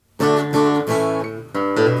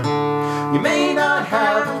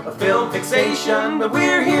sensation, but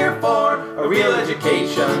we're here for a real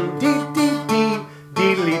education. Dee-dee-dee,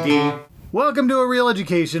 Welcome to A Real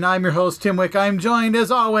Education. I'm your host, Tim Wick. I'm joined, as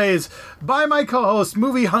always, by my co-host,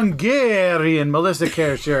 movie Hungarian, Melissa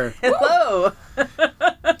Kersher. Hello.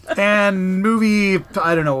 And movie,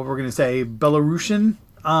 I don't know what we're going to say, Belarusian,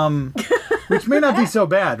 which may not be so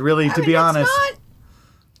bad, really, to be honest.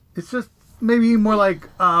 It's just maybe more like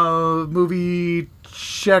movie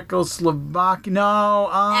Czechoslovakian. No.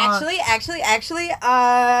 Actually,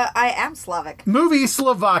 I am Slavic. Movie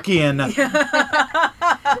Slovakian.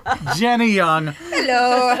 Jenny Young.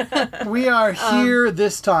 Hello. We are here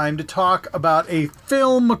this time to talk about a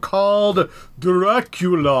film called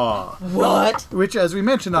Dracula. What? Which, as we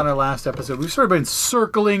mentioned on our last episode, we've sort of been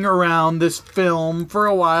circling around this film for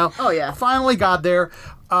a while. Oh, yeah. Finally got there.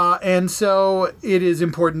 And so it is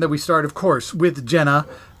important that we start, of course, with Jenna,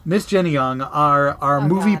 Miss Jenny Young, our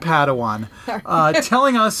movie Padawan,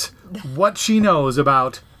 telling us what she knows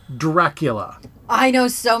about Dracula. I know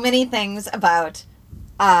so many things about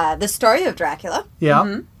the story of Dracula. Yeah.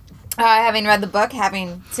 Mm-hmm. Having read the book,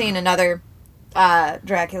 having seen another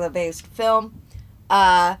Dracula-based film,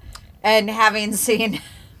 and having seen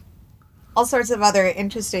all sorts of other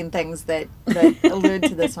interesting things that allude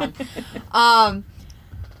to this one.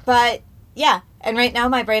 But, yeah, and right now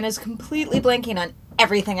my brain is completely blanking on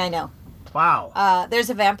everything I know. Wow. There's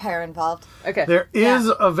a vampire involved. Okay. There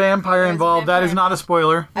is a vampire involved. That is not a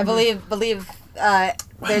spoiler. I believe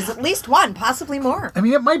there's at least one, possibly more. I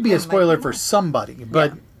mean, it might be a spoiler for somebody,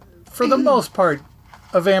 but for the most part,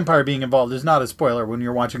 a vampire being involved is not a spoiler when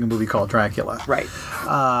you're watching a movie called Dracula. Right.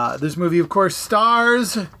 This movie, of course,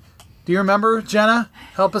 stars... Do you remember, Jenna?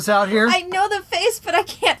 Help us out here. I know the face, but I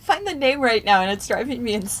can't find the name right now, and it's driving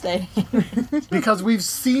me insane. Because we've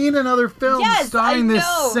seen another film starring this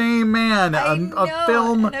same man. A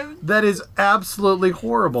film that is absolutely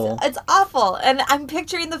horrible. It's awful, and I'm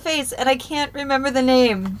picturing the face, and I can't remember the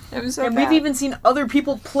name. I'm so And we've even seen other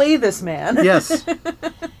people play this man. Yes.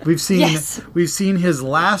 We've seen his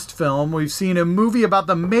last film. We've seen a movie about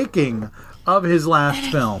the making of his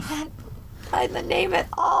last film. Find the name at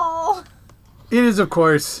all. It is, of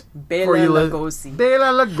course, Bela Lugosi.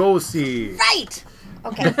 Bela Lugosi. Right.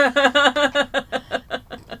 Okay.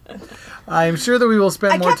 I'm sure that we will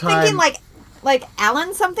spend more time. I kept thinking like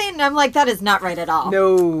Alan something, and I'm like, that is not right at all.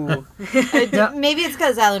 No. Maybe it's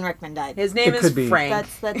because Alan Rickman died. His name is Frank.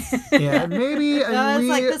 That's yeah, maybe. No, it's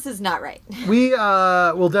like, this is not right. We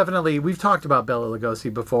will definitely, we've talked about Bela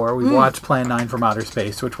Lugosi before. We've watched Plan 9 from Outer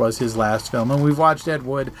Space, which was his last film, and we've watched Ed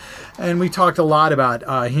Wood, and we talked a lot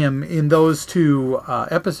about him in those two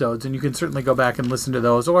episodes, and you can certainly go back and listen to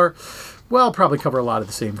those, or, well, probably cover a lot of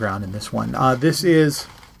the same ground in this one. This is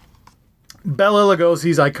Bela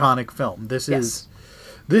Lugosi's iconic film. This is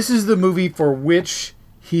the movie for which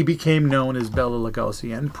he became known as Bela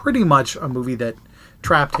Lugosi, and pretty much a movie that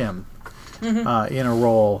trapped him in a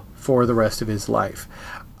role for the rest of his life.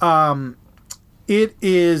 It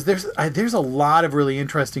is there's a lot of really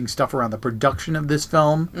interesting stuff around the production of this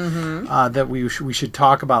film that we should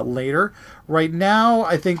talk about later. Right now,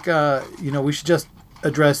 I think we should just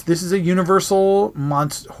address this is a Universal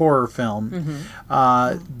horror film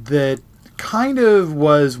that kind of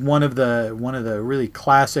was one of the really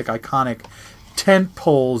classic, iconic tent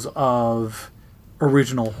poles of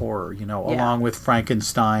original horror, along with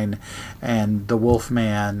Frankenstein and The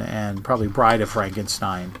Wolfman and probably Bride of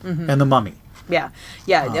Frankenstein and The Mummy. Yeah.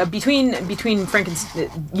 Between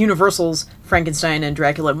Universal's Frankenstein and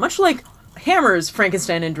Dracula, much like Hammer's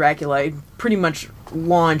Frankenstein and Dracula, pretty much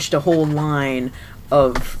launched a whole line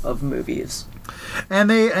of movies.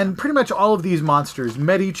 And pretty much all of these monsters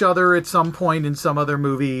met each other at some point in some other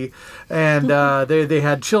movie, and they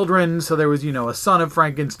had children. So there was a son of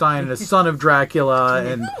Frankenstein and a son of Dracula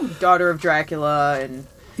and daughter of Dracula and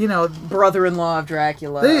brother-in-law of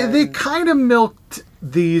Dracula. They kind of milked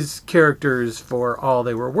these characters for all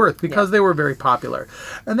they were worth because they were very popular,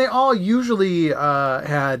 and they all usually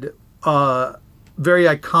had a very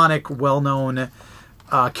iconic, well-known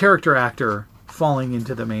character actor falling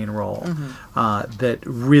into the main role that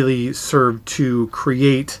really served to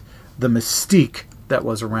create the mystique that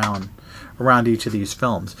was around each of these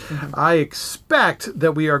films. I expect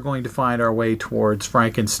that we are going to find our way towards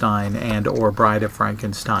Frankenstein and or Bride of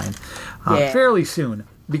Frankenstein fairly soon,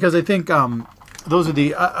 because I think those are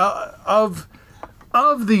the of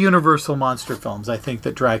the Universal monster films. I think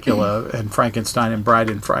that Dracula and Frankenstein and Bride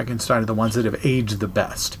and Frankenstein are the ones that have aged the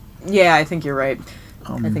best. Yeah, I think you're right.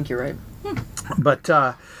 But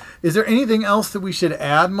Is there anything else that we should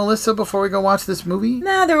add, Melissa, before we go watch this movie?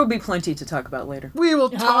 Nah, there will be plenty to talk about later. We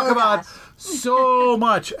will talk about so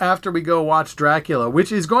much after we go watch Dracula,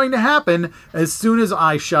 which is going to happen as soon as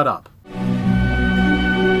I shut up.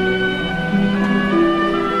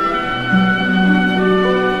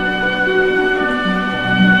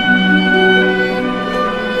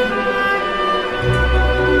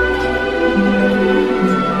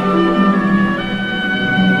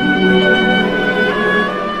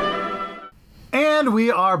 And we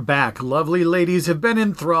are back. Lovely ladies have been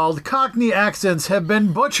enthralled. Cockney accents have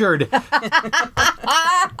been butchered.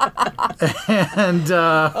 And,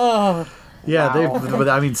 yeah, they've,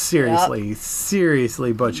 I mean,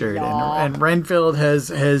 seriously butchered. And Renfield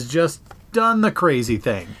has just done the crazy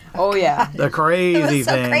thing. Oh, yeah. The crazy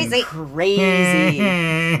so thing. crazy.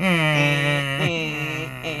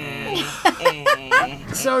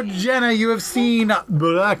 So, Jenna, you have seen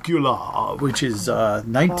Dracula, which is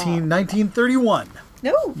 1931.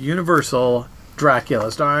 No. Universal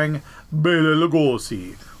Dracula, starring Bela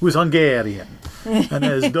Lugosi, who is Hungarian and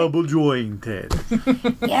is double jointed.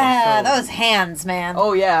 Yeah, those hands, man.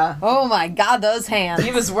 Oh, yeah. Oh my God, those hands.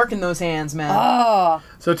 He was working those hands, man. Oh.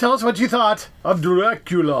 So tell us what you thought of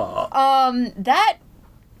Dracula. That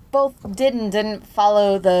both did and didn't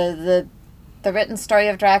follow the written story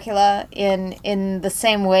of Dracula in the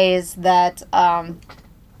same ways that her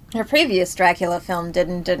previous Dracula film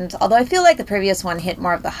didn't. Although I feel like the previous one hit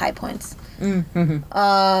more of the high points.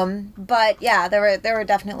 Mm-hmm. But yeah, there were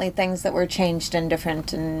definitely things that were changed and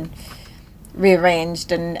different and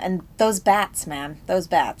rearranged and those bats, man, those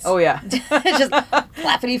bats. Oh, yeah. Just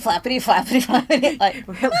flappity, flappity, flappity, flappity. Like,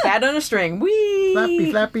 bat on a string. Whee!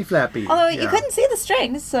 Flappy, flappy, flappy. although you couldn't see the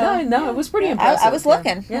strings, so No, it was pretty impressive. I was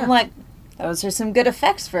looking. Yeah. I'm like, those are some good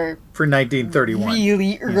effects for 1931.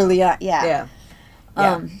 really early on. Yeah.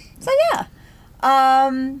 Yeah. So yeah.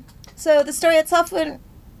 So the story itself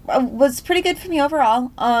was pretty good for me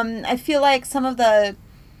overall. I feel like some of the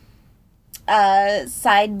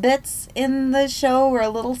side bits in the show were a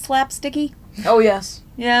little slapsticky. Oh, yes.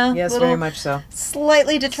 Yeah. Yes, little, very much so.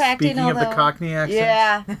 Slightly detracting. Speaking of the Cockney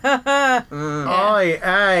accent. Yeah. Oi,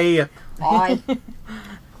 aye.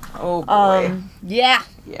 Oh, boy. Yeah.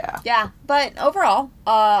 Yeah. But overall,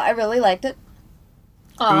 I really liked it.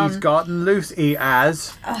 He's gotten loose, he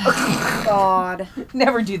has. God.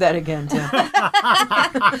 Never do that again, Tim.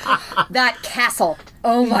 That castle.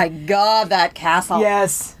 Oh my God, that castle.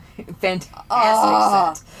 Yes.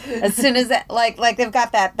 Fantastic set. As soon as that, like they've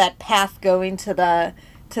got that path going to the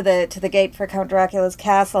gate for Count Dracula's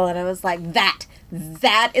castle, and it was like that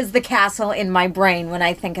is the castle in my brain when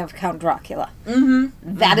I think of Count Dracula.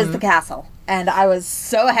 Mm-hmm. That is the castle, and I was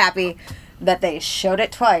so happy that they showed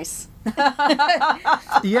it twice.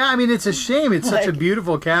 Yeah, I mean, it's a shame. It's such a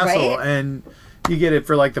beautiful castle, right? and you get it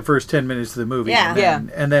for like the first 10 minutes of the movie, Yeah.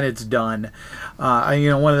 and then it's done.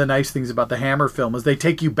 One of the nice things about the Hammer film is they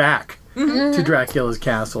take you back to Dracula's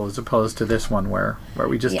castle, as opposed to this one where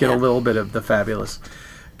we just get a little bit of the fabulous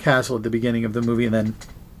castle at the beginning of the movie, and then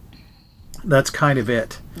that's kind of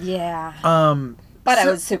it. Yeah. But I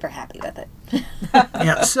was super happy with it.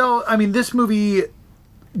 Yeah. So I mean, this movie,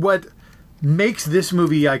 what makes this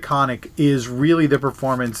movie iconic is really the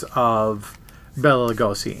performance of Bela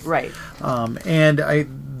Lugosi. Right. And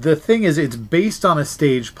the thing is, it's based on a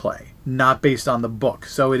stage play, not based on the book.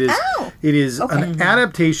 So it is an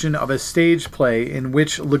adaptation of a stage play in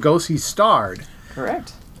which Lugosi starred.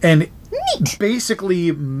 Correct. And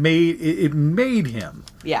basically made him.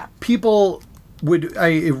 Yeah. People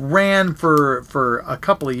it ran for a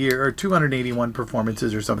couple of years, or 281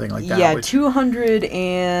 performances or something like that. Yeah, 200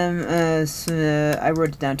 and I wrote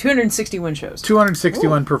it down. 261 shows.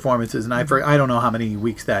 261 performances, and I don't know how many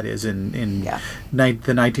weeks that is in the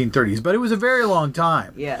 1930s, but it was a very long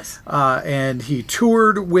time. Yes. And he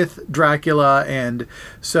toured with Dracula, and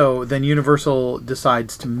so then Universal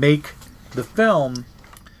decides to make the film,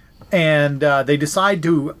 and they decide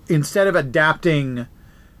to, instead of adapting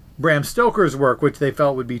Bram Stoker's work, which they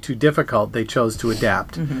felt would be too difficult, they chose to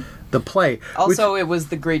adapt the play. Also, it was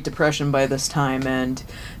the Great Depression by this time, and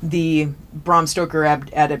the Bram Stoker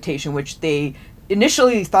adaptation, which they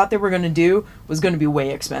initially thought they were going to do, was going to be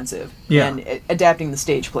way expensive. Yeah. And adapting the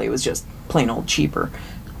stage play was just plain old cheaper.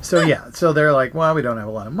 So so they're like, well, we don't have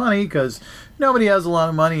a lot of money because nobody has a lot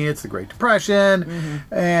of money. It's the Great Depression,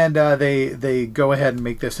 and they go ahead and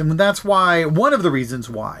make this, and that's why, one of the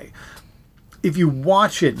reasons why, if you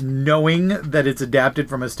watch it knowing that it's adapted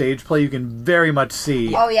from a stage play, you can very much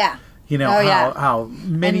see. Oh yeah. How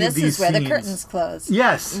many of these And this is where scenes, the curtains close.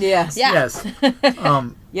 Yes. Yes. Yeah. Yes.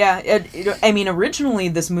 Yeah, I mean, originally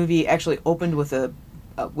this movie actually opened with a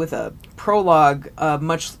with a prologue,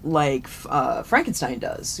 much like Frankenstein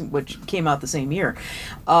does, which came out the same year.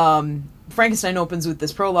 Frankenstein opens with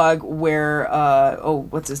this prologue where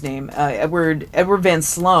what's his name? Edward Van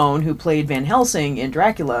Sloan, who played Van Helsing in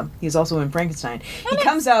Dracula. He's also in Frankenstein. He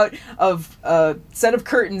comes out of a set of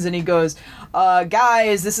curtains and he goes,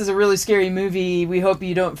 guys, this is a really scary movie. We hope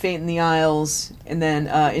you don't faint in the aisles, and then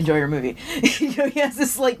enjoy your movie. He has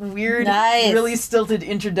this like weird, really stilted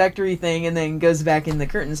introductory thing, and then goes back in the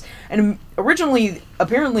curtains. And originally,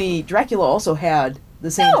 apparently, Dracula also had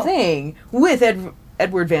the same thing with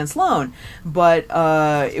Edward Van Sloan, but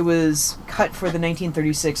it was cut for the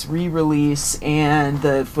 1936 re-release, and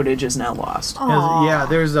the footage is now lost. Yeah,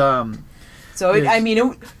 there's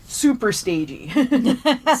super stagey,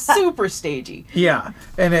 super stagey. Yeah,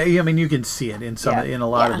 and I mean, you can see it in in a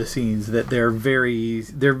lot of the scenes that they're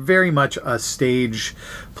very much a stage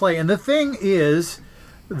play. And the thing is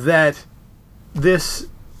that this,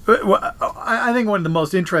 I think one of the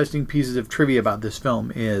most interesting pieces of trivia about this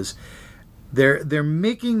film is they're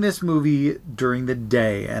making this movie during the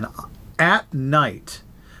day, and at night,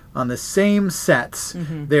 on the same sets,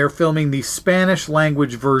 they're filming the Spanish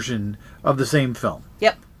language version of the same film.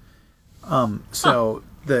 Yep. So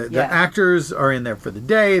the actors are in there for the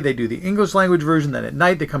day. They do the English language version. Then at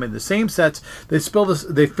night they come in the same sets. They film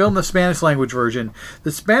the Spanish language version.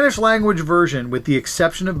 The Spanish language version, with the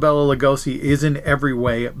exception of Bela Lugosi, is in every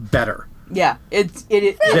way better. Yeah, it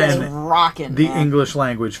is rocking. The English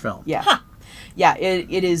language film. Yeah. Huh. Yeah,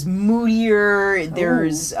 it is moodier.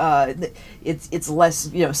 There's it's less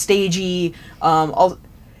stagey. But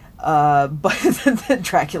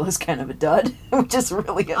Dracula's kind of a dud, which is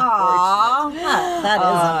really unfortunate. Aww, that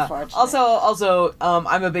is unfortunate. Also,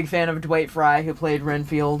 I'm a big fan of Dwight Fry, who played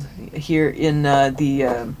Renfield here in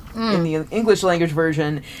the English language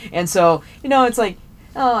version, and so it's like,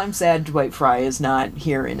 oh, I'm sad Dwight Fry is not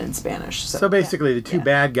here in Spanish. So basically, the two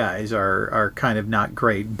bad guys are kind of not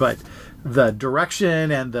great, but the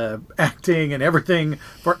direction and the acting and everything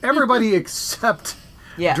for everybody except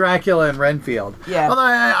Dracula and Renfield. Yeah. Although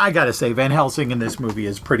I gotta say, Van Helsing in this movie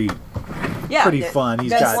is pretty fun.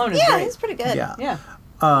 He's he's pretty good. Yeah.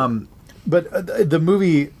 But the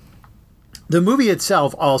movie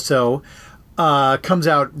itself also comes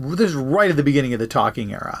out. This is right at the beginning of the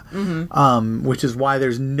talking era, which is why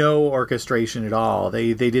there's no orchestration at all.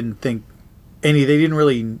 They didn't think they didn't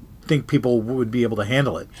really think people would be able to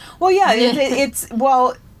handle it. Well, yeah,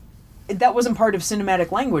 that wasn't part of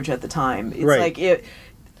cinematic language at the time. It's like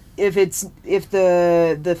if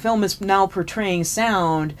the film is now portraying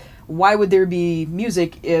sound, why would there be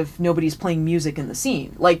music if nobody's playing music in the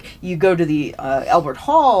scene? Like, you go to the Albert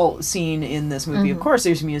Hall scene in this movie, of course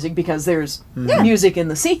there's music because there's music in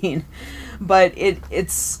the scene. But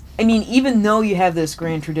it's even though you have this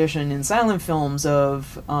grand tradition in silent films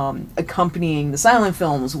of accompanying the silent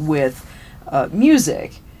films with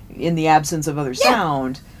music in the absence of other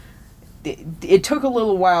sound, it took a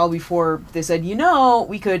little while before they said,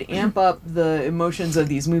 we could amp up the emotions of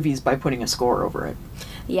these movies by putting a score over it.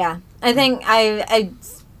 Yeah, I think I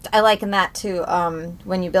liken that to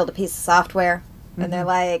when you build a piece of software and they're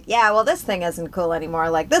like, this thing isn't cool anymore.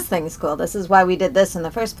 Like, this thing's cool. This is why we did this in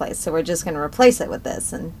the first place. So we're just going to replace it with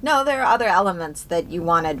this. And no, there are other elements that you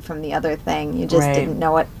wanted from the other thing. You just didn't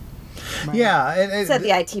know it. Right. Yeah, said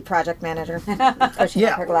the IT project manager, pushing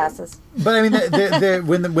up her glasses. But I mean,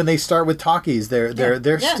 when they start with talkies,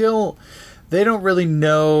 they're still, they don't really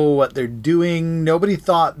know what they're doing. Nobody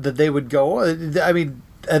thought that they would go. I mean,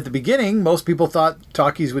 at the beginning, most people thought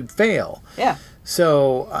talkies would fail. Yeah.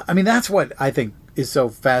 So I mean, that's what I think is so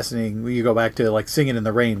fascinating when you go back to like Singing in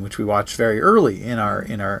the Rain, which we watched very early in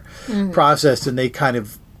our process, and they kind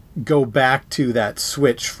of go back to that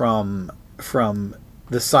switch from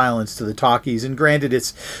the silence to the talkies. And granted,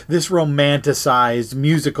 it's this romanticized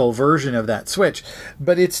musical version of that switch,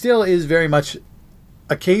 but it still is very much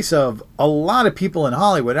a case of a lot of people in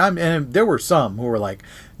Hollywood. And there were some who were like,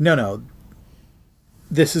 no,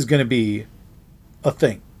 this is going to be a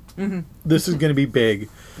thing. This is going to be big.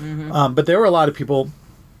 But there were a lot of people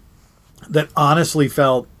that honestly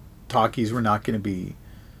felt talkies were not going to be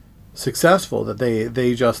successful, that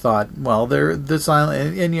they just thought, well, they're the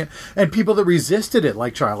silent, and people that resisted it,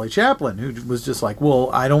 like Charlie Chaplin, who was just like, well,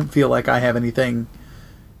 I don't feel like I have anything.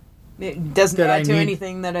 It doesn't add to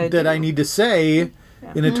anything that I need to say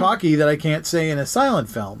in a talkie that I can't say in a silent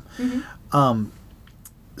film.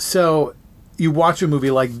 So you watch a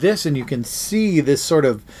movie like this, and you can see this sort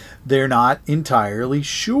of, they're not entirely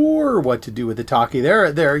sure what to do with the talkie.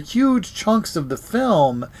 There are huge chunks of the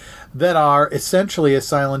film that are essentially a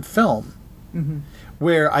silent film,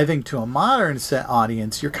 where I think to a modern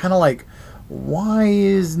audience, you're kind of like, why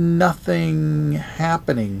is nothing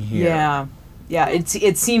happening here? Yeah. Yeah,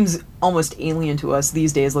 it seems almost alien to us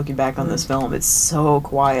these days looking back on this film. It's so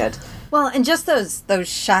quiet. Well, and just those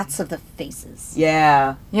shots of the faces.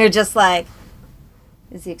 Yeah. You're just like,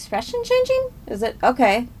 is the expression changing? Is it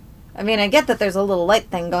okay? I mean, I get that there's a little light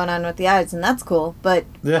thing going on with the eyes, and that's cool, but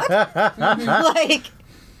what? Like,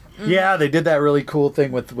 yeah, they did that really cool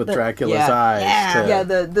thing with Dracula's eyes. Yeah. Yeah,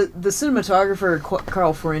 the cinematographer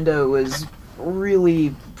Carl Ferinda was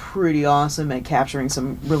really pretty awesome at capturing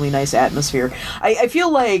some really nice atmosphere. I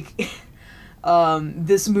feel like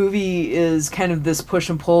this movie is kind of this push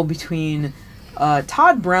and pull between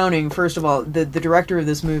Todd Browning, first of all, the director of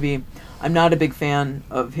this movie. I'm not a big fan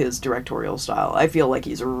of his directorial style. I feel like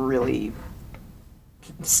he's really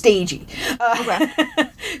stagey. Okay.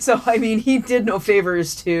 So, I mean, he did no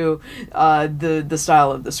favors to the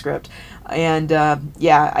style of the script. And,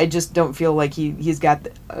 yeah, I just don't feel like he's got,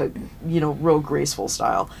 real graceful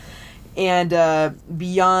style. And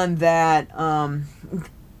beyond that,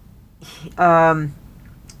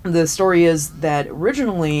 the story is that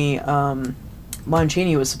originally Lon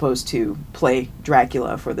Chaney was supposed to play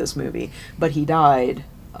Dracula for this movie, but he died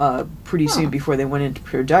pretty soon before they went into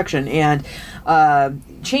production. And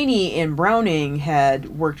Chaney and Browning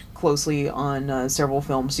had worked closely on several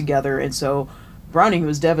films together, and so Browning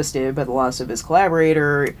was devastated by the loss of his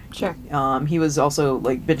collaborator. Sure. He was also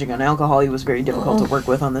like binging on alcohol. He was very difficult to work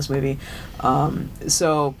with on this movie.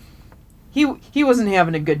 So he wasn't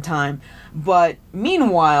having a good time. But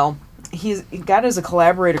meanwhile, he got as a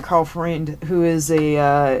collaborator Carl Freund, who is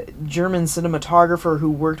a German cinematographer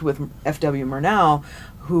who worked with F.W. Murnau,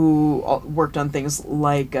 who worked on things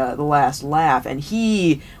like The Last Laugh, and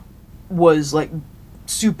he was like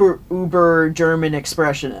super uber German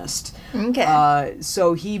expressionist. Okay.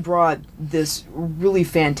 So he brought this really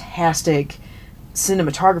fantastic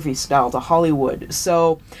cinematography style to Hollywood.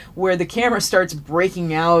 So where the camera starts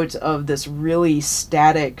breaking out of this really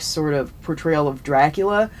static sort of portrayal of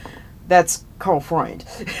Dracula, that's Carl Freund.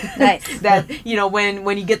 Nice. That,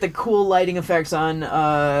 when you get the cool lighting effects on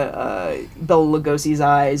Bela Lugosi's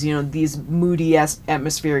eyes, these moody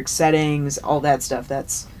atmospheric settings, all that stuff,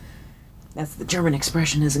 that's the German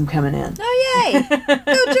expressionism coming in. Oh, yay!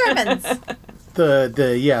 Go Germans!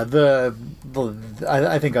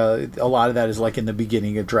 I think a lot of that is like in the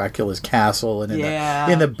beginning of Dracula's castle and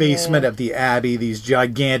in the basement of the abbey, these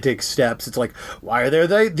gigantic steps. It's like, why are there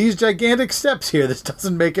these gigantic steps here? This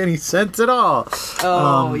doesn't make any sense at all.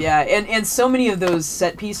 Oh, yeah. And so many of those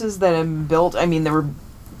set pieces that have built, I mean, they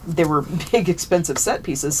were big, expensive set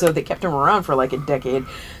pieces, so they kept them around for like a decade.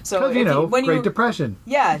 So Great Depression.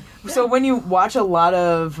 Yeah. So when you watch a lot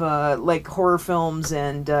of like horror films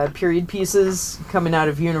and period pieces coming out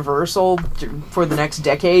of Universal for the next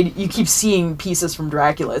decade, you keep seeing pieces from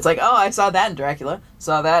Dracula. It's like, oh, I saw that in Dracula.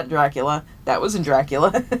 Saw that in Dracula. That was in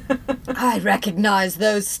Dracula. I recognize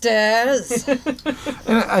those stairs. And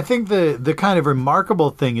I think the kind of remarkable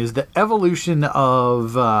thing is the evolution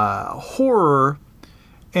of horror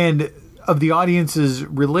and of the audience's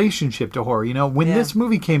relationship to horror. When this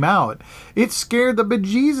movie came out, it scared the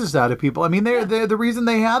bejesus out of people. I mean, the reason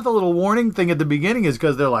they had the little warning thing at the beginning is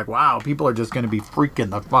because they're like, wow, people are just going to be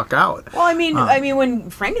freaking the fuck out. Well, I mean, when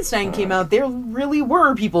Frankenstein came out, there really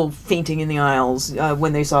were people fainting in the aisles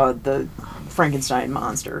when they saw the Frankenstein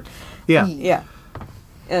monster. Yeah. Yeah.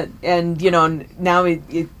 And now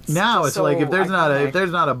it's like if there's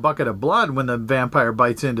iconic. not a bucket of blood when the vampire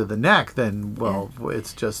bites into the neck, then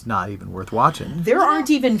it's just not even worth watching. There aren't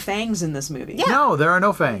even fangs in this movie. Yeah. No, there are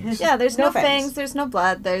no fangs. Yeah, there's no fangs, there's no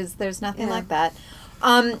blood, there's nothing like that.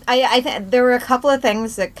 I there were a couple of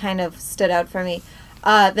things that kind of stood out for me.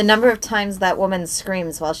 The number of times that woman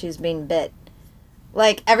screams while she's being bit.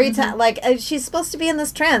 Like, every time, like, she's supposed to be in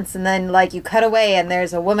this trance, and then, like, you cut away, and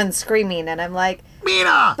there's a woman screaming, and I'm like,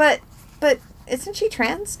 Mina! But isn't she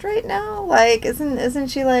tranced right now? Like, isn't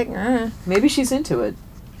she, like, Maybe she's into it.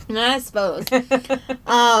 I suppose. But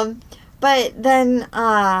then,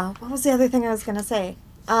 what was the other thing I was going to say?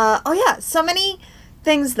 So many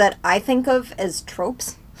things that I think of as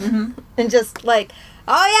tropes. Mm-hmm. And just, like,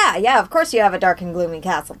 oh, yeah, of course you have a dark and gloomy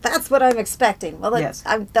castle. That's what I'm expecting. Well, yes.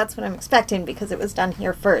 That's what I'm expecting because it was done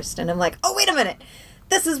here first. And I'm like, oh, wait a minute.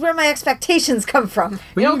 This is where my expectations come from.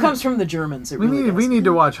 It comes from the Germans. We need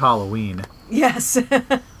to watch Halloween. Yes. That's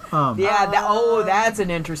an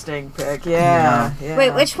interesting pick. Yeah.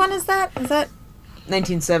 Wait, which one is that? Is that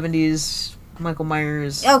 1970s Michael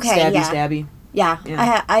Myers? Okay, Stabby. Yeah.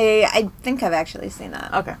 I think I've actually seen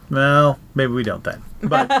that. Okay. Well, maybe we don't then.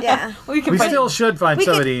 But yeah, we still should find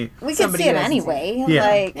somebody. We could see it anyway. Yeah.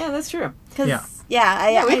 Like, yeah, that's true. we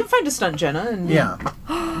can find a stunt Jenna. And,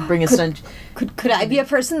 bring a stunt. Could I be a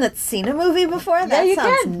person that's seen a movie before? That you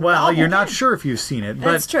sounds can. Well, novel. you're not sure if you've seen it,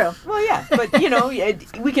 but That's true. Well, yeah, but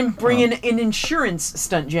we can bring in an insurance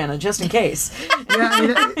stunt, Jenna, just in case. yeah,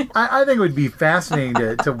 I mean, I think it would be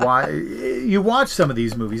fascinating to watch. You watch some of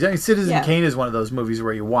these movies. I mean, Citizen Kane is one of those movies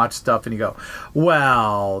where you watch stuff and you go,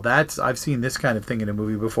 "Well, I've seen this kind of thing in a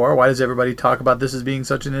movie before. Why does everybody talk about this as being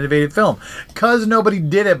such an innovative film? Because nobody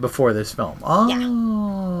did it before this film." Oh,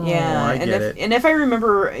 Yeah, I get it. And if I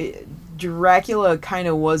remember, Dracula kind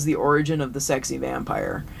of was the origin of the sexy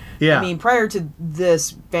vampire. Yeah. I mean, prior to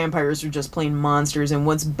this, vampires were just plain monsters, and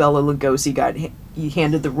once Bela Lugosi got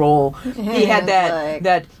handed the role, he had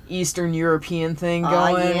that Eastern European thing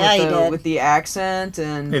going with the accent,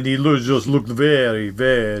 and he just looked very,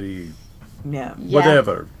 very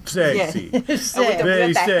whatever sexy,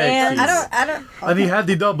 very sexy. I don't. And he had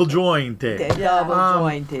the double jointed. Double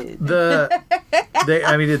jointed.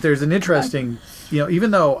 I mean, there's an interesting,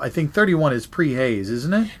 even though I think 31 is pre-Hayes,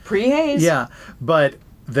 isn't it? Pre-Hayes. Yeah, but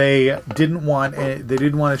they didn't want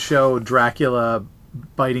to show Dracula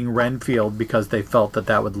biting Renfield because they felt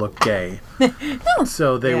that would look gay.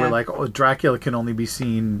 So they were like, "Oh, Dracula can only be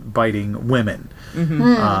seen biting women,"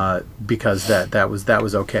 because that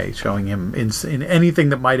was okay. Showing him in anything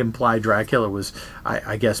that might imply Dracula was,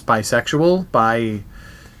 I guess, bisexual, By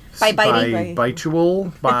biting?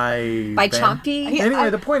 bitual, by chompy? Anyway,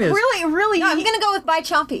 the point is... Really... No, I'm going to go with by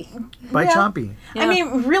chompy. By chompy. Yeah. I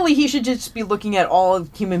mean, really, he should just be looking at all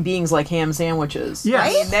of human beings like ham sandwiches.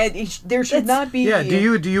 Yes. Right? There should not be... Yeah,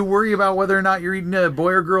 do you worry about whether or not you're eating a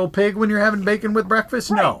boy or girl pig when you're having bacon with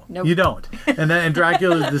breakfast? Right. No, nope. You don't. And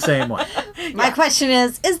Dracula is the same way. My question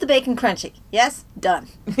is the bacon crunchy? Yes? Done.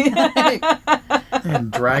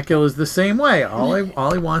 And Dracula is the same way. All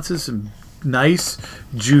he wants is some nice,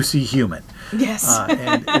 juicy human. Yes.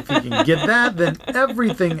 And if you can get that, then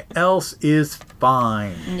everything else is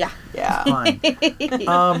fine. Yeah. Yeah. Fine.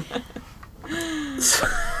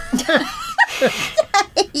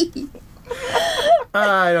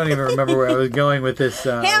 I don't even remember where I was going with this.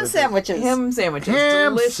 Ham sandwiches. Ham sandwiches.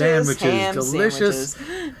 Ham delicious sandwiches. Ham Delicious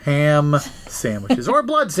sandwiches. ham sandwiches. Or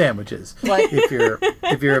blood sandwiches. if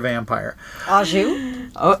you're a vampire. Au jus.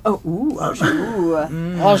 Au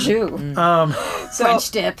jus. Au jus.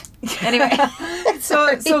 French dip. Anyway.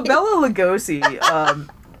 So Bela Lugosi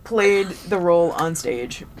played the role on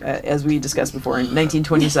stage, as we discussed before, in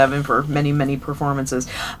 1927 for many, many performances.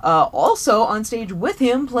 Also on stage with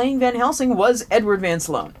him playing Van Helsing was Edward Van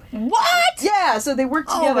Sloan. What? Yeah, so they worked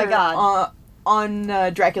together my God.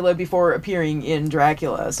 on Dracula before appearing in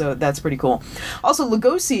Dracula, so that's pretty cool. Also,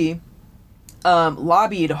 Lugosi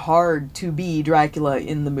lobbied hard to be Dracula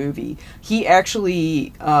in the movie. He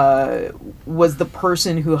actually was the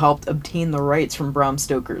person who helped obtain the rights from Bram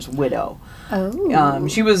Stoker's widow. Oh.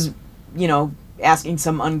 She was, asking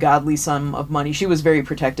some ungodly sum of money. She was very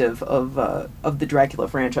protective of the Dracula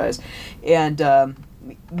franchise, and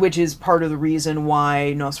which is part of the reason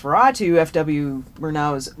why Nosferatu, F.W.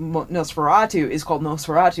 Murnau's Nosferatu, is called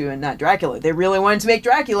Nosferatu and not Dracula. They really wanted to make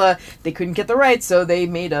Dracula. They couldn't get the rights, so they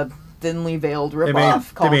made a thinly veiled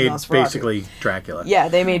ripoff called Nosferatu. Basically Dracula. Yeah,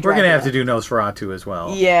 they made Dracula. We're going to have to do Nosferatu as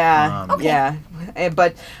well. Yeah, Okay. yeah.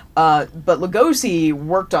 But Lugosi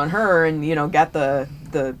worked on her and, got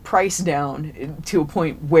the price down to a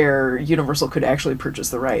point where Universal could actually purchase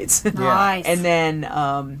the rights. Nice. And then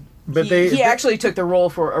But he actually took the role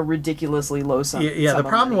for a ridiculously low sum. Yeah, the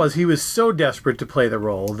problem was he was so desperate to play the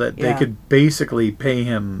role that they could basically pay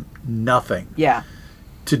him nothing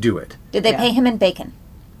to do it. Did they pay him in bacon?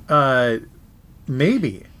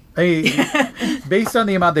 Maybe. Based on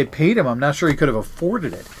the amount they paid him, I'm not sure he could have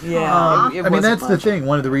afforded it. Yeah, it I mean, that's wasn't the much. thing.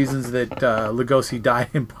 One of the reasons that Lugosi died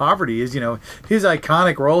in poverty is, his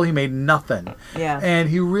iconic role, he made nothing. Yeah. And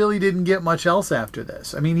he really didn't get much else after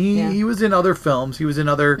this. I mean, he was in other films. He was in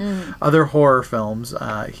other horror films.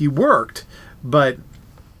 He worked, but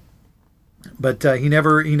he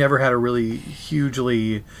never had a really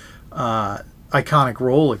hugely iconic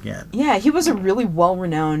role again. Yeah, he was a really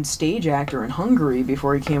well-renowned stage actor in Hungary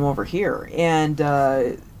before he came over here. And,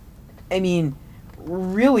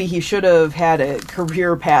 really he should have had a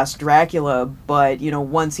career past Dracula, but,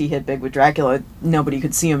 once he hit big with Dracula, nobody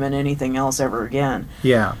could see him in anything else ever again.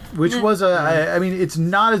 Yeah, which was it's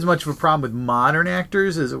not as much of a problem with modern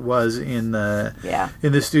actors as it was in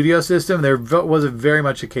the studio system. There was very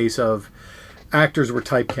much a case of actors were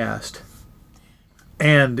typecast.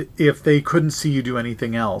 And if they couldn't see you do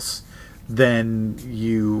anything else, then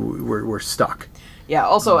you were stuck. Yeah,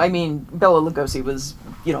 also, Bela Lugosi was,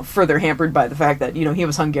 further hampered by the fact that, he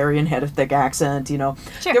was Hungarian, had a thick accent, Sure.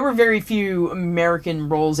 There were very few American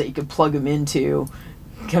roles that you could plug him into,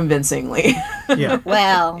 convincingly. Yeah.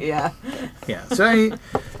 Well, Yeah. Yeah. So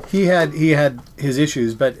he had his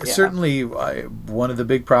issues, but certainly one of the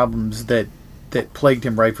big problems that plagued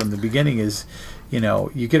him right from the beginning is,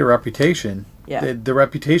 you get a reputation. Yeah. The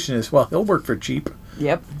reputation is, well, he'll work for cheap.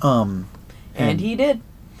 Yep. And he did.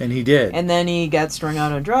 And he did. And then he got strung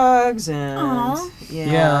out on drugs, and Aw.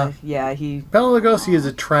 he Bela Lugosi is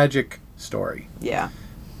a tragic story. yeah.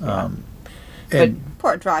 And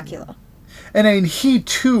poor Dracula. And I mean, he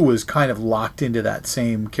too was kind of locked into that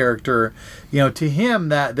same character. To him,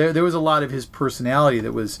 that there was a lot of his personality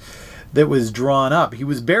that was drawn up. He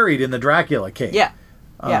was buried in the Dracula cave. Yeah.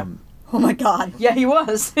 Yeah. Oh my God. Yeah, he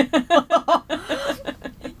was.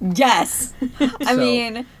 Yes. I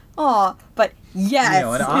mean, but yes.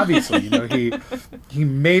 And obviously, he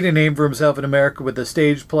made a name for himself in America with a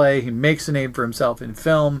stage play. He makes a name for himself in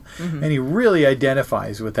film, and he really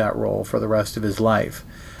identifies with that role for the rest of his life.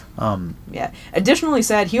 Yeah. Additionally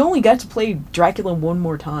said, he only got to play Dracula one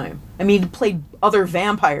more time. I mean, he played other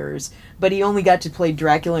vampires, but he only got to play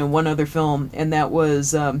Dracula in one other film, and that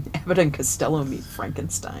was Abbott and Costello Meet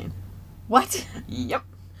Frankenstein. What? Yep.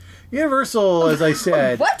 Universal, as I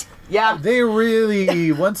said, What? Yeah. they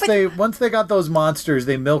really once they got those monsters,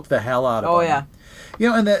 they milked the hell out of them. Oh yeah.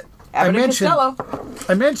 And that Abbott and Costello.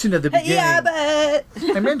 I mentioned at the beginning. Yeah, but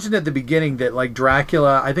I mentioned at the beginning that like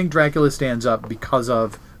Dracula, I think Dracula stands up because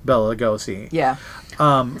of Bela Lugosi. Yeah.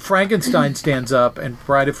 Frankenstein stands up, and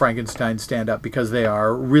Bride of Frankenstein stand up because they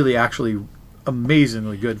are really actually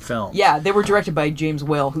amazingly good films. Yeah, they were directed by James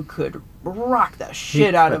Whale, who could rock the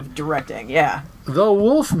shit out of directing. Yeah. The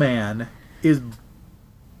Wolfman is,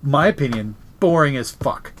 my opinion, boring as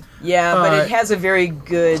fuck. Yeah, but it has a very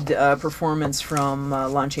good performance from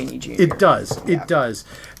Lon Chaney Jr. It does. Yeah. It does.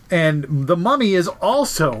 And The Mummy is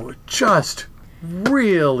also just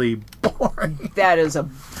really boring. That is a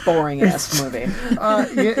boring ass movie.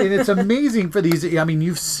 And it's amazing for these. I mean,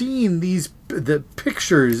 you've seen the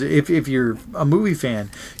pictures. If you're a movie fan,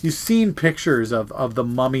 you've seen pictures of the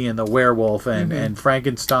Mummy and the werewolf and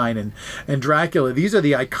Frankenstein and Dracula. These are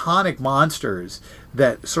the iconic monsters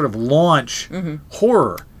that sort of launch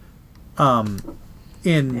horror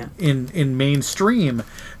in mainstream.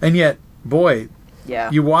 And yet, boy,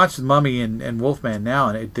 Yeah. you watch Mummy and Wolfman now,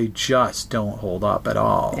 and they just don't hold up at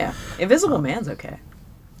all. Yeah. Invisible Man's okay.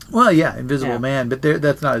 Well, yeah, Invisible Yeah. Man, but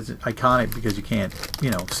that's not as iconic because you can't,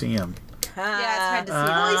 see him. Yeah, it's hard to see.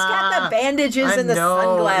 Well, he's got the bandages and the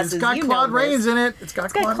sunglasses. It's got you Claude know this. Rains in it. It's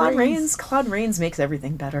got Claude Rains. Claude Rains makes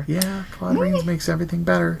everything better. Yeah, Claude Rains makes everything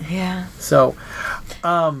better. Yeah. So,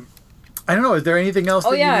 I don't know. Is there anything else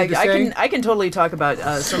that you need to say? I can totally talk about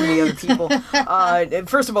some of the other people.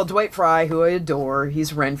 First of all, Dwight Frye, who I adore.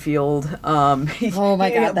 He's Renfield. Oh my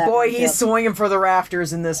God, that boy, Renfield. he's swinging for the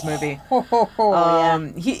rafters in this movie.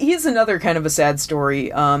 He's another kind of a sad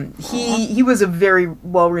story. He was a very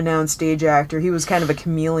well-renowned stage actor. He was kind of a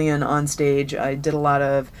chameleon on stage. I did a lot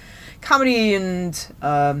of comedy and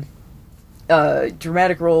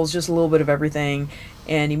dramatic roles, just a little bit of everything.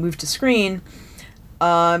 And he moved to screen.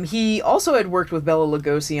 He also had worked with Bela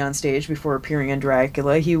Lugosi on stage before appearing in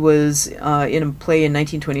Dracula. He was in a play in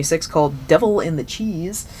 1926 called Devil in the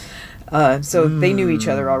Cheese. So they knew each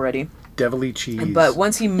other already. Devilly cheese. But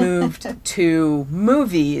once he moved to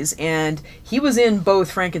movies, and he was in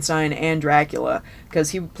both Frankenstein and Dracula, because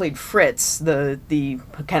he played Fritz, the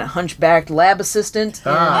kind of hunchbacked lab assistant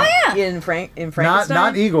in Frankenstein.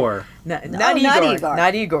 Not Igor. Not not Igor. Igor.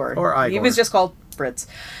 Not Igor. Or Igor. He was just called Fritz.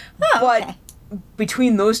 But okay.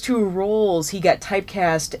 between those two roles, he got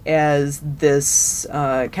typecast as this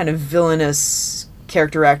kind of villainous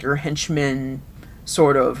character actor, henchman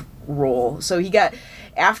sort of role. So he got,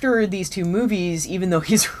 after these two movies, even though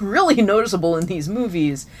he's really noticeable in these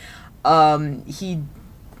movies, he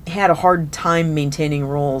had a hard time maintaining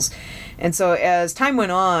roles. And so as time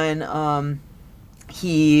went on,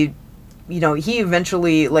 he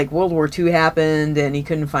eventually, like, World War II happened and he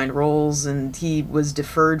couldn't find roles, and he was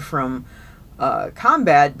deferred from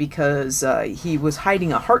combat because he was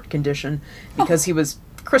hiding a heart condition because he was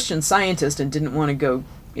a Christian Scientist and didn't want to go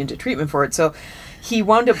into treatment for it. So he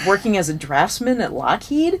wound up working as a draftsman at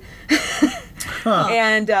Lockheed.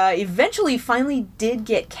 And eventually finally did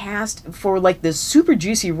get cast for like this super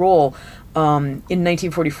juicy role in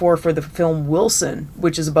 1944 for the film Wilson,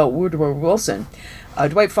 which is about Woodrow Wilson.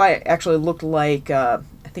 Dwight Frye actually looked like, I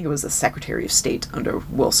think it was the Secretary of State under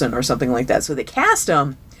Wilson or something like that. So they cast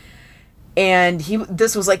him, and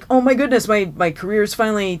this was like, oh my goodness, my career's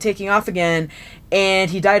finally taking off again, and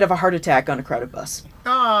he died of a heart attack on a crowded bus.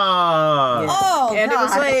 Ah. Yeah. Oh, and God. it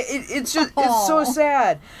was like, it's so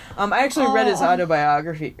sad. I actually read his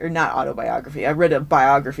autobiography, or not autobiography, I read a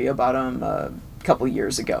biography about him couple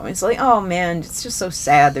years ago. It's like, oh man, it's just so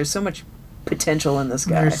sad. There's so much potential in this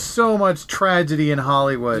guy. There's so much tragedy in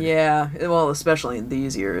Hollywood. Yeah, well, especially in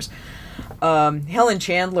these years. Helen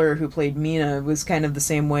Chandler, who played Mina, was kind of the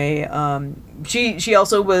same way. She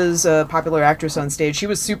also was a popular actress on stage. She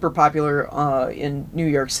was super popular in New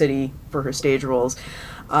York City for her stage roles.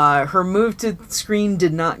 Her move to screen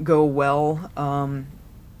did not go well.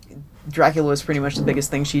 Dracula was pretty much the biggest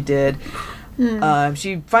thing she did.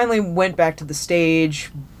 She finally went back to the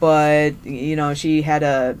stage, but she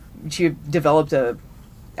developed a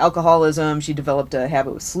alcoholism. She developed a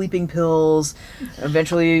habit with sleeping pills.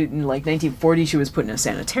 Eventually, in 1940, she was put in a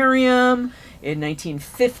sanitarium. In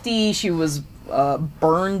 1950, she was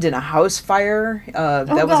burned in a house fire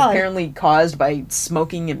that was apparently caused by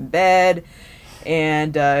smoking in bed.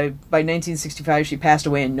 And by 1965, she passed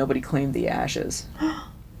away, and nobody claimed the ashes.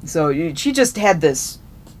 So she just had this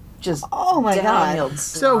oh my downhill God.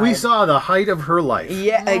 slide. So we saw the height of her life.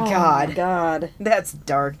 Yeah, Oh God. my God. That's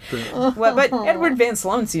dark. Well, but Edward Van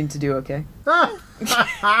Sloan seemed to do okay.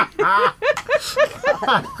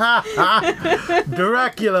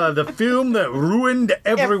 Dracula, the film that ruined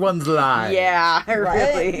everyone's lives. Yeah,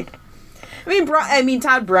 really. I mean,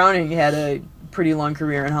 Todd Browning had a pretty long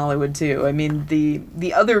career in Hollywood too. I mean,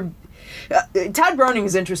 the other Todd Browning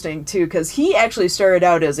is interesting too because he actually started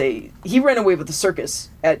out he ran away with the circus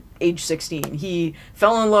at age 16. He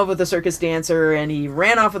fell in love with a circus dancer and he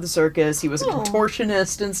ran off with the circus. He was a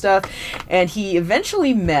contortionist and stuff, and he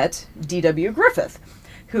eventually met D.W. Griffith,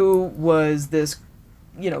 who was this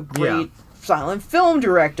great silent film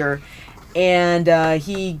director. And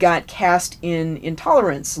he got cast in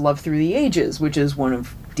Intolerance, Love Through the Ages, which is one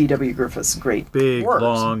of D.W. Griffith's great Big, works.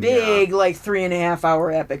 long, Big,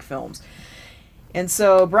 3.5-hour epic films. And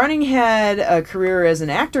so Browning had a career as an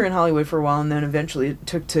actor in Hollywood for a while and then eventually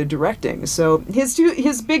took to directing. So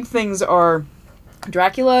his big things are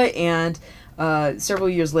Dracula, and several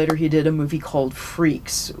years later he did a movie called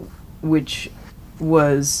Freaks, which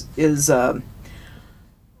is a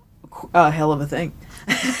hell of a thing.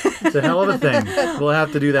 It's a hell of a thing. We'll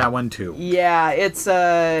have to do that one too. Yeah, it's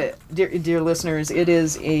dear listeners, it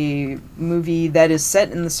is a movie that is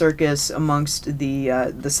set in the circus amongst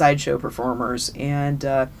the sideshow performers, and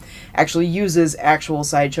actually uses actual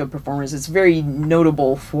sideshow performers. It's very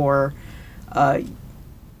notable for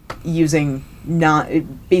using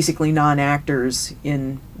basically non-actors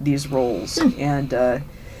in these roles, and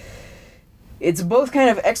it's both kind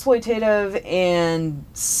of exploitative and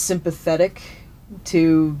sympathetic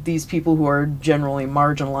to these people who are generally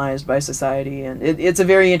marginalized by society, and it's a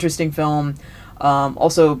very interesting film,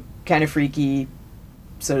 also kind of freaky,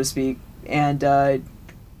 so to speak, and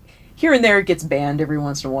here and there it gets banned every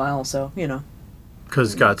once in a while, so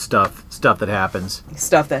Because it's got stuff that happens.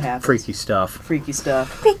 Freaky stuff.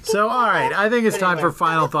 So, all right, I think it's time for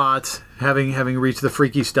final thoughts, having reached the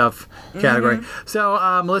freaky stuff category.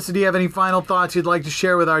 So, Melissa, do you have any final thoughts you'd like to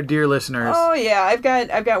share with our dear listeners? Oh yeah, I've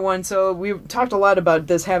got one. So we talked a lot about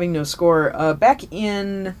this having no score. Back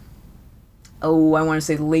in, I want to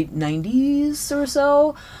say the late 90s or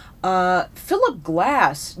so, Philip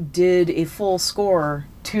Glass did a full score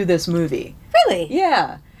to this movie. Really?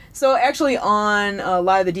 Yeah. So actually on a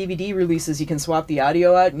lot of the DVD releases, you can swap the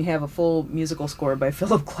audio out and you have a full musical score by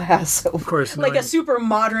Philip Glass. Of course. A super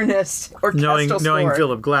modernist orchestral knowing score.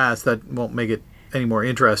 Philip Glass, that won't make it any more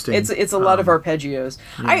interesting. It's a lot of arpeggios.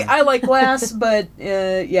 Yeah. I like Glass, but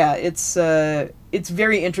it's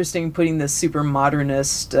very interesting putting this super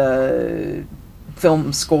modernist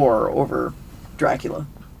film score over Dracula.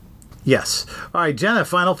 Yes. All right, Jenna,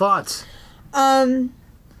 final thoughts.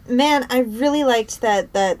 Man, I really liked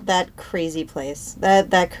that crazy place,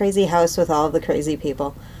 that crazy house with all the crazy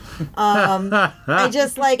people. I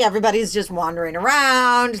just everybody's just wandering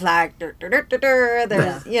around,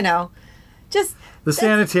 there's just the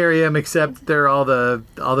sanitarium, except they're all the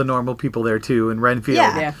normal people there too in Renfield.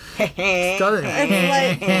 Yeah.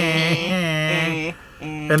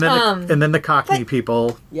 And then the Cockney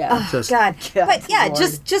people. Yeah. God. But yeah,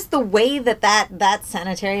 just the way that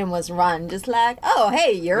sanitarium was run, just oh,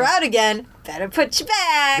 hey, you're out again. Better put you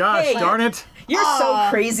back. Gosh, hey, darn it. You're so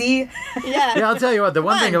crazy. Yeah. Yeah, I'll tell you what, the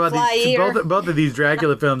one thing about both of these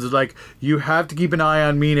Dracula films is you have to keep an eye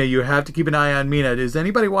on Mina. You have to keep an eye on Mina. Is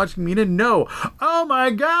anybody watching Mina? No. Oh my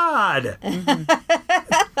God.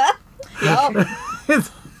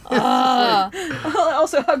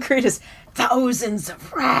 Also, how great is thousands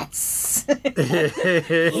of rats?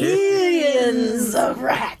 Millions of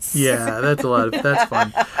rats. Yeah, that's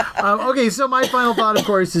fun. Okay, so my final thought, of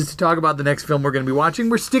course, is to talk about the next film we're going to be watching.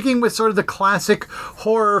 We're sticking with sort of the classic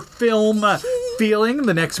horror film feeling,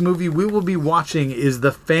 the next movie we will be watching is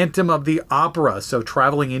The Phantom of the Opera. So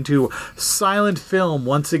traveling into silent film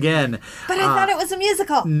once again. But I thought it was a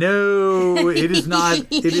musical. No, it is not.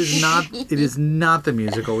 It is not. It is not the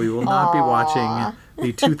musical. We will not be watching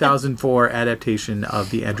the 2004 adaptation of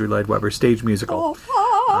the Andrew Lloyd Webber stage musical.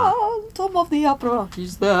 Phantom of the Opera.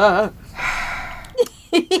 She's there.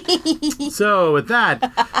 So, with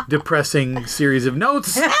that depressing series of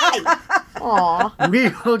notes,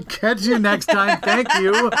 we will catch you next time. Thank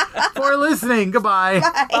you for listening. Goodbye.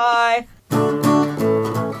 Bye.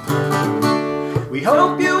 We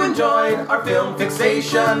hope you enjoyed our film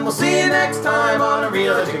fixation. We'll see you next time on A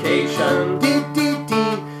Real Education.